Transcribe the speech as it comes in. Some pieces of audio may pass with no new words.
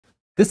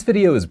This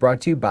video is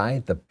brought to you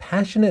by the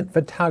passionate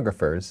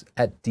photographers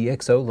at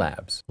DxO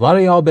Labs. A lot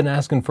of y'all have been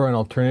asking for an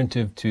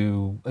alternative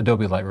to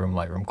Adobe Lightroom,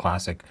 Lightroom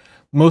Classic.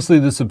 Mostly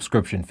the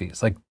subscription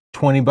fees. Like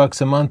 20 bucks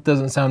a month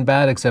doesn't sound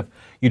bad, except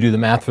you do the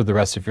math for the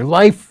rest of your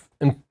life,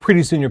 and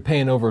pretty soon you're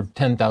paying over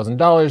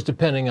 $10,000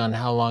 depending on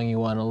how long you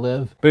want to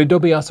live. But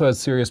Adobe also has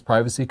serious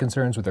privacy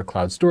concerns with their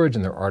cloud storage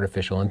and their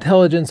artificial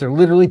intelligence. They're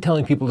literally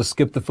telling people to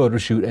skip the photo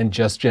shoot and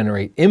just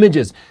generate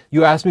images.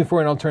 You asked me for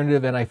an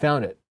alternative and I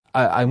found it.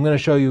 I'm going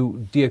to show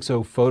you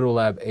DxO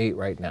Photolab 8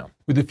 right now.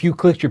 With a few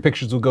clicks, your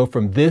pictures will go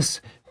from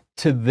this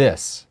to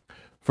this,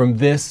 from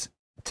this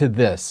to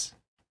this,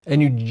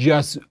 and you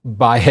just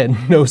buy it.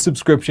 No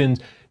subscriptions,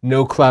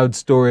 no cloud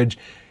storage.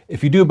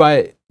 If you do buy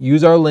it,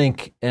 use our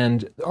link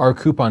and our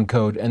coupon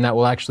code, and that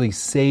will actually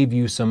save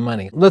you some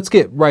money. Let's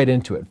get right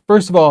into it.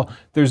 First of all,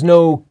 there's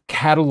no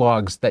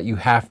catalogs that you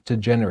have to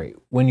generate.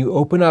 When you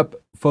open up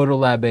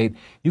Photolab 8,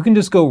 you can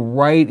just go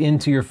right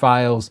into your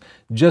files,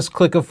 just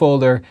click a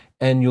folder,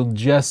 and you'll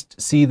just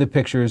see the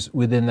pictures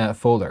within that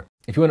folder.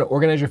 If you want to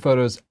organize your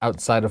photos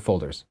outside of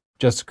folders,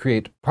 just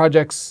create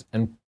projects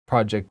and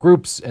project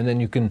groups, and then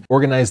you can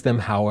organize them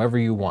however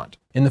you want.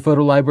 In the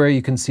photo library,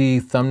 you can see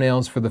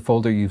thumbnails for the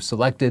folder you've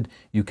selected.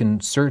 You can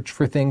search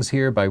for things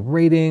here by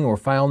rating or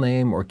file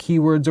name or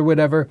keywords or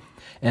whatever.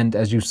 And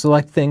as you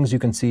select things, you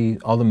can see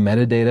all the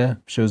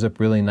metadata shows up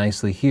really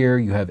nicely here.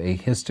 You have a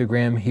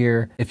histogram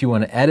here. If you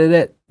want to edit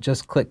it,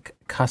 just click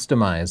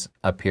Customize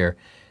up here.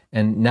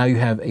 And now you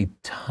have a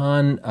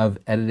ton of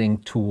editing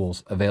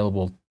tools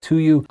available to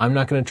you. I'm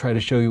not going to try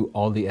to show you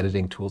all the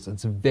editing tools.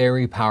 It's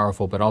very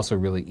powerful, but also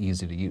really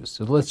easy to use.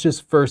 So let's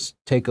just first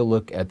take a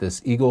look at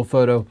this eagle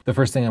photo. The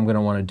first thing I'm going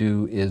to want to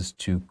do is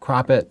to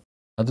crop it.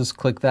 I'll just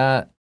click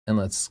that and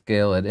let's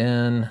scale it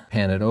in,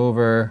 pan it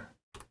over,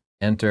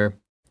 enter.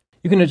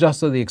 You can adjust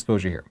the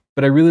exposure here,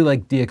 but I really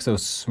like DxO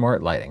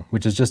Smart Lighting,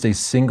 which is just a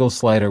single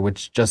slider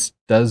which just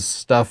does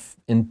stuff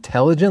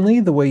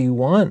intelligently the way you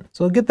want.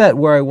 So I'll get that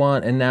where I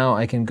want, and now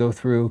I can go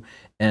through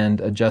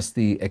and adjust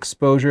the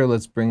exposure.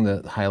 Let's bring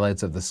the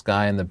highlights of the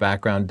sky and the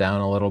background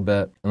down a little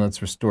bit, and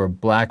let's restore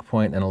black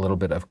point and a little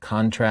bit of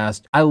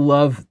contrast. I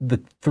love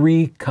the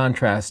 3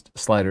 contrast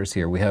sliders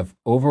here. We have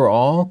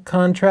overall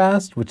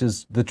contrast, which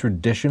is the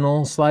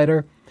traditional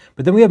slider.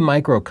 But then we have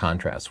micro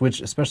contrast, which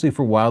especially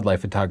for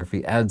wildlife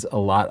photography adds a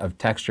lot of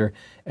texture,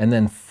 and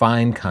then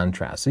fine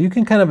contrast. So you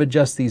can kind of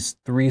adjust these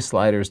 3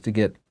 sliders to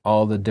get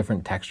all the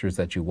different textures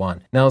that you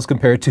want. Now let's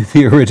compare it to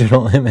the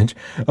original image.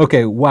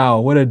 Okay, wow,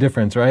 what a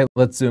difference, right?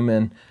 Let's zoom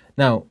in.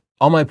 Now,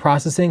 all my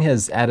processing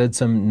has added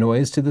some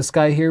noise to the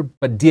sky here,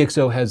 but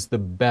DxO has the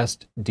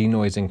best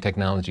denoising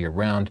technology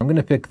around. I'm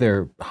gonna pick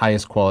their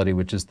highest quality,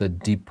 which is the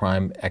Deep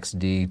Prime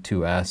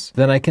XD2S.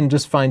 Then I can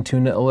just fine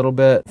tune it a little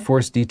bit.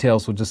 Force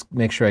details will just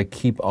make sure I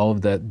keep all of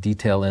that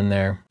detail in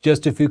there.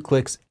 Just a few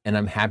clicks and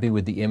I'm happy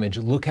with the image.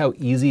 Look how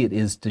easy it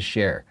is to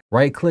share.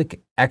 Right click,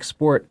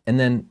 export, and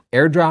then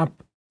airdrop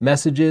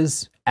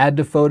messages, add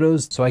to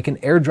photos, so I can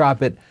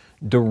airdrop it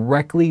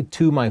directly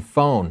to my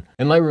phone.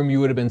 In Lightroom, you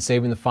would have been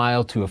saving the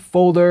file to a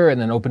folder and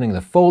then opening the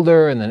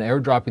folder and then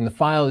airdropping the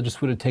file. It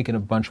just would have taken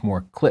a bunch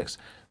more clicks.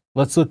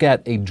 Let's look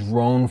at a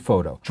drone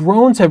photo.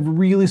 Drones have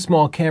really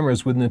small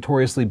cameras with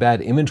notoriously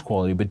bad image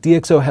quality, but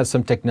DxO has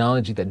some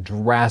technology that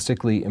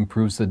drastically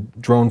improves the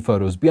drone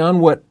photos beyond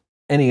what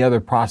any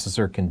other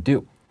processor can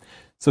do.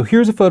 So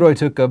here's a photo I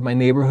took of my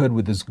neighborhood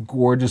with this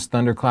gorgeous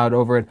thundercloud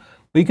over it.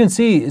 But you can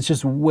see it's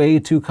just way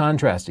too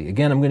contrasty.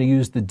 Again, I'm going to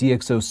use the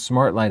DxO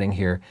Smart Lighting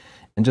here,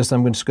 and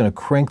I'm just going to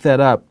crank that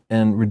up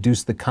and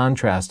reduce the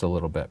contrast a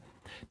little bit.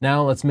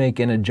 Now let's make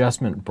an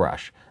adjustment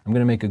brush. I'm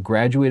going to make a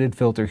graduated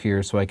filter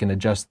here so I can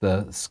adjust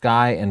the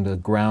sky and the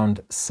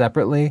ground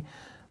separately.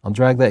 I'll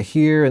drag that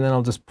here and then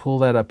I'll just pull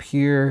that up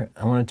here.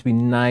 I want it to be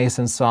nice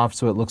and soft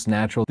so it looks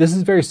natural. This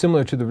is very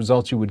similar to the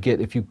results you would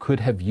get if you could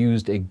have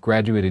used a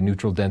graduated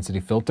neutral density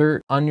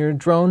filter on your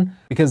drone,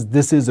 because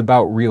this is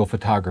about real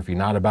photography,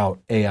 not about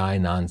AI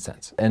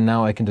nonsense. And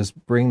now I can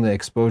just bring the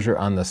exposure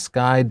on the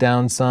sky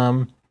down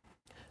some.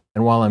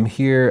 And while I'm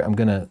here, I'm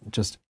gonna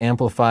just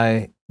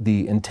amplify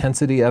the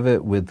intensity of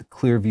it with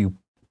Clearview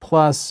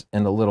Plus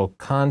and a little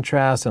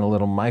contrast and a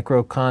little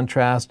micro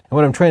contrast. And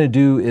what I'm trying to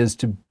do is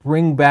to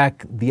bring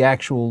back the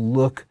actual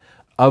look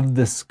of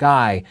the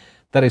sky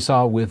that I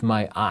saw with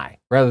my eye,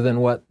 rather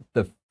than what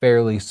the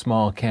fairly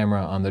small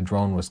camera on the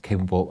drone was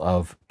capable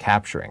of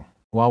capturing.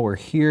 While we're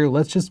here,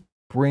 let's just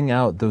bring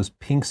out those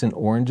pinks and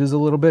oranges a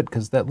little bit,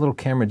 because that little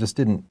camera just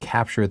didn't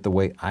capture it the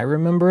way I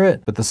remember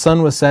it. But the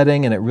sun was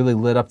setting and it really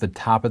lit up the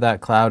top of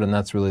that cloud, and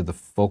that's really the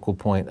focal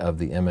point of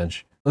the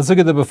image. Let's look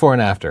at the before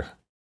and after.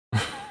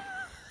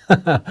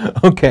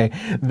 Okay,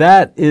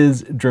 that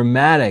is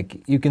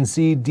dramatic. You can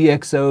see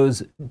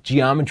DxO's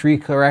geometry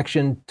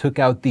correction took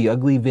out the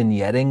ugly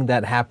vignetting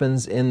that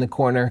happens in the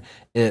corner.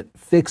 It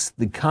fixed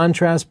the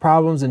contrast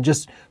problems and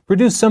just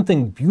produced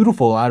something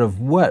beautiful out of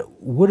what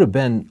would have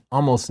been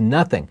almost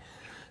nothing.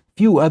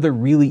 Few other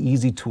really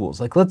easy tools.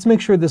 Like, let's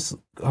make sure this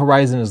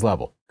horizon is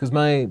level, because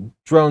my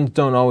drones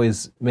don't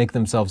always make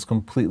themselves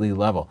completely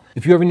level.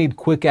 If you ever need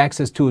quick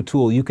access to a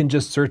tool, you can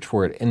just search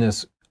for it in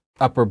this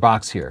upper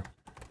box here.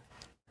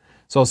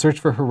 So I'll search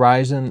for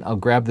horizon, I'll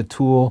grab the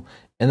tool,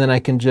 and then I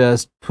can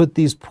just put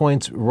these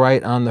points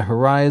right on the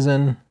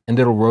horizon and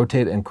it'll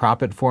rotate and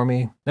crop it for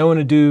me. Now I want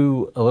to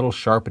do a little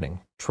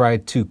sharpening. Try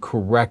to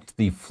correct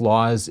the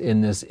flaws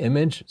in this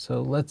image.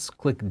 So let's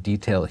click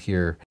detail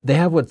here. They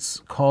have what's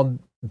called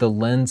the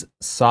lens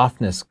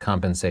softness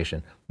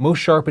compensation. Most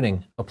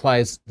sharpening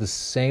applies the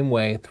same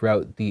way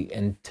throughout the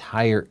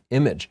entire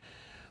image,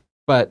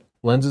 but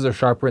lenses are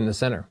sharper in the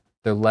center.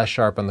 They're less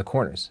sharp on the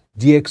corners.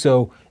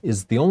 DxO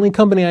is the only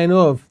company I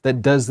know of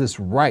that does this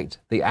right.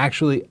 They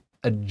actually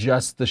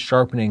adjust the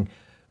sharpening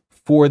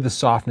for the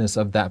softness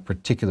of that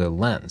particular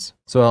lens.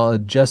 So I'll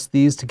adjust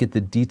these to get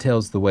the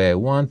details the way I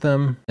want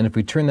them. And if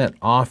we turn that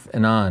off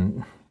and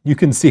on, you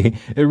can see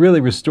it really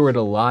restored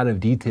a lot of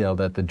detail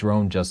that the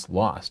drone just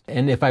lost.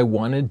 And if I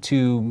wanted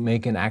to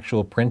make an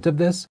actual print of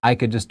this, I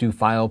could just do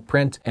file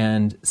print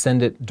and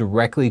send it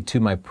directly to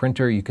my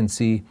printer. You can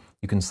see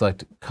you can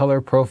select color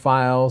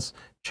profiles,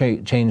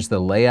 change the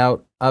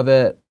layout of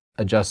it,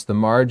 adjust the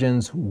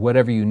margins,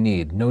 whatever you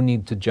need. No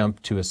need to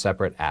jump to a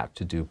separate app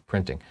to do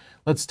printing.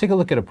 Let's take a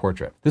look at a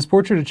portrait. This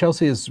portrait of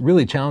Chelsea is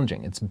really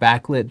challenging. It's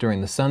backlit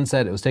during the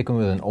sunset. It was taken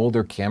with an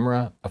older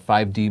camera, a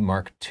 5D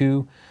Mark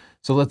II.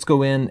 So let's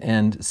go in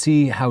and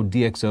see how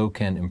DxO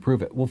can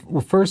improve it.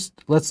 Well, first,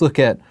 let's look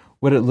at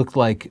what it looked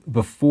like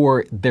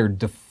before their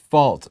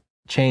default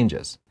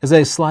changes. As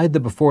I slide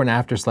the before and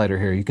after slider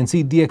here, you can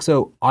see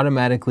DxO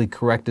automatically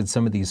corrected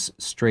some of these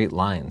straight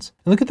lines.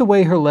 And look at the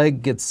way her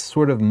leg gets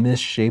sort of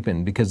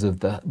misshapen because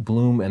of the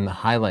bloom and the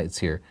highlights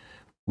here.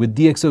 With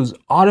DxO's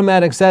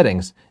automatic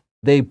settings,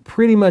 they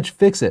pretty much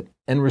fix it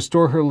and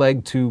restore her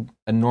leg to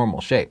a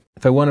normal shape.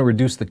 If I want to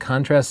reduce the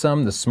contrast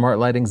some, the smart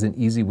lighting is an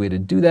easy way to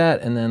do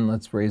that. And then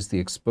let's raise the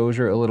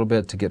exposure a little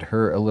bit to get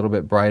her a little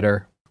bit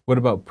brighter. What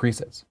about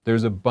presets?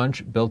 There's a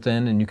bunch built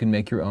in and you can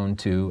make your own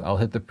too. I'll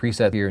hit the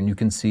preset here and you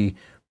can see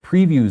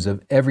previews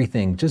of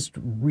everything, just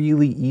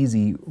really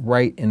easy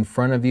right in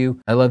front of you.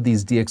 I love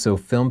these DxO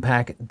Film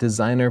Pack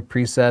Designer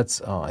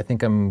presets. Oh, I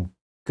think I'm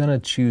gonna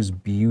choose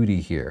Beauty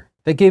here.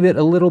 That gave it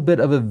a little bit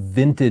of a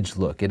vintage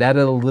look. It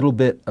added a little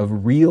bit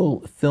of real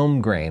film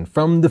grain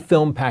from the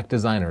Film Pack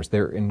designers.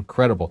 They're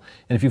incredible.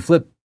 And if you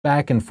flip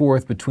back and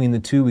forth between the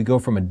two, we go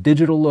from a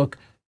digital look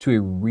to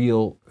a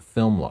real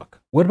film look.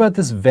 What about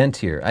this vent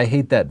here? I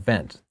hate that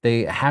vent.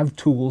 They have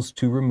tools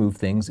to remove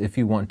things if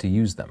you want to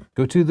use them.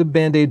 Go to the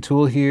Band-Aid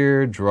tool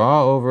here,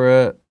 draw over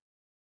it,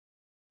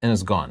 and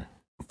it's gone.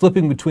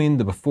 Flipping between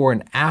the before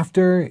and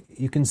after,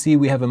 you can see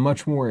we have a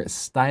much more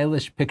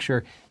stylish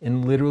picture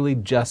in literally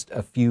just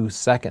a few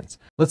seconds.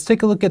 Let's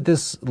take a look at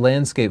this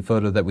landscape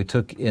photo that we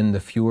took in the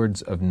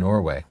fjords of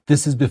Norway.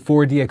 This is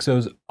before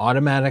DxO's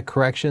automatic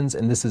corrections,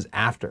 and this is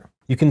after.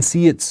 You can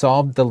see it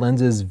solved the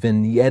lens's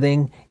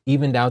vignetting,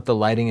 evened out the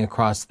lighting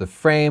across the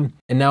frame,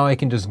 and now I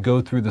can just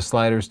go through the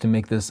sliders to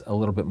make this a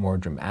little bit more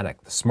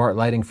dramatic. The smart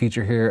lighting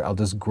feature here, I'll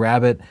just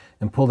grab it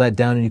and pull that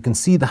down, and you can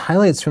see the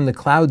highlights from the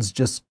clouds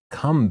just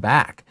come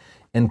back.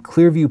 And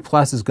Clearview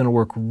Plus is going to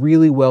work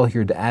really well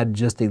here to add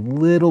just a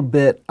little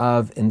bit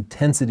of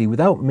intensity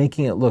without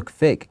making it look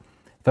fake.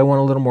 If I want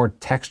a little more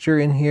texture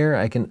in here,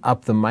 I can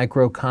up the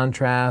micro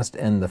contrast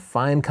and the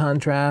fine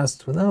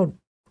contrast without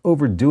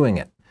overdoing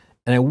it.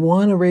 And I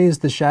want to raise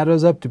the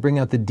shadows up to bring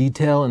out the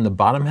detail in the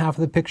bottom half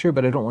of the picture,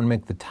 but I don't want to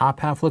make the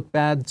top half look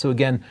bad. So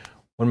again,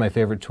 one of my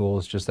favorite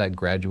tools, just that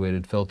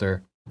graduated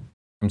filter.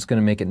 I'm just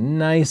going to make it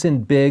nice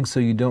and big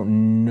so you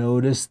don't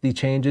notice the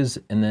changes,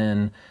 and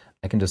then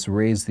I can just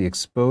raise the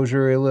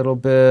exposure a little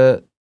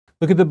bit.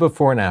 Look at the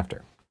before and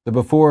after. The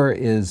before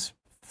is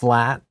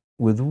flat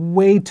with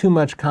way too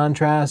much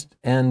contrast,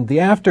 and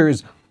the after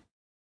is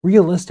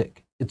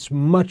realistic. It's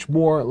much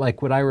more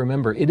like what I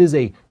remember. It is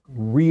a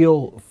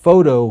real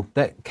photo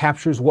that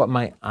captures what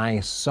my eye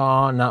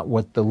saw, not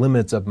what the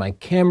limits of my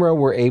camera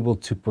were able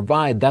to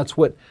provide. That's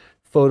what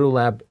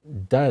Photolab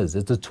does.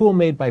 It's a tool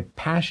made by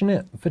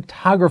passionate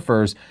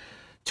photographers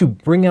to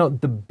bring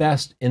out the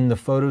best in the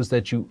photos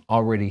that you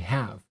already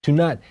have, to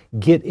not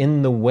get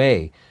in the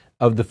way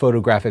of the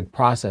photographic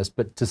process,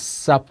 but to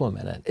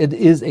supplement it. It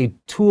is a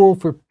tool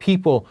for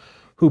people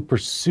who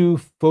pursue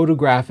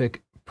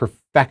photographic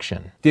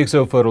perfection.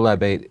 DxO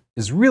Photolab 8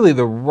 is really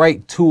the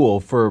right tool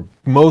for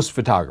most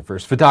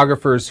photographers,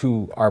 photographers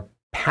who are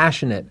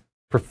passionate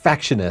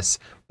perfectionists,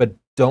 but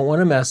don't want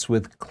to mess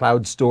with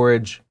cloud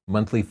storage,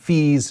 monthly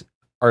fees,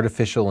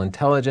 artificial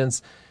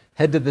intelligence.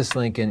 Head to this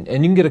link and you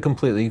can get a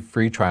completely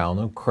free trial,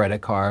 no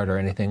credit card or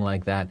anything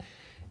like that.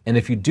 And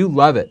if you do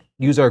love it,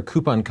 use our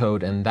coupon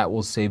code and that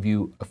will save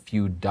you a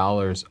few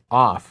dollars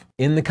off.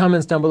 In the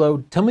comments down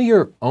below, tell me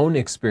your own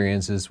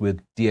experiences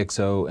with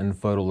DxO and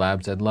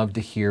Photolabs. I'd love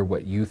to hear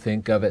what you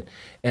think of it.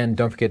 And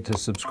don't forget to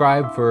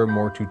subscribe for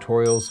more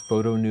tutorials,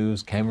 photo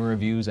news, camera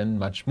reviews, and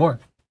much more.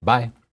 Bye.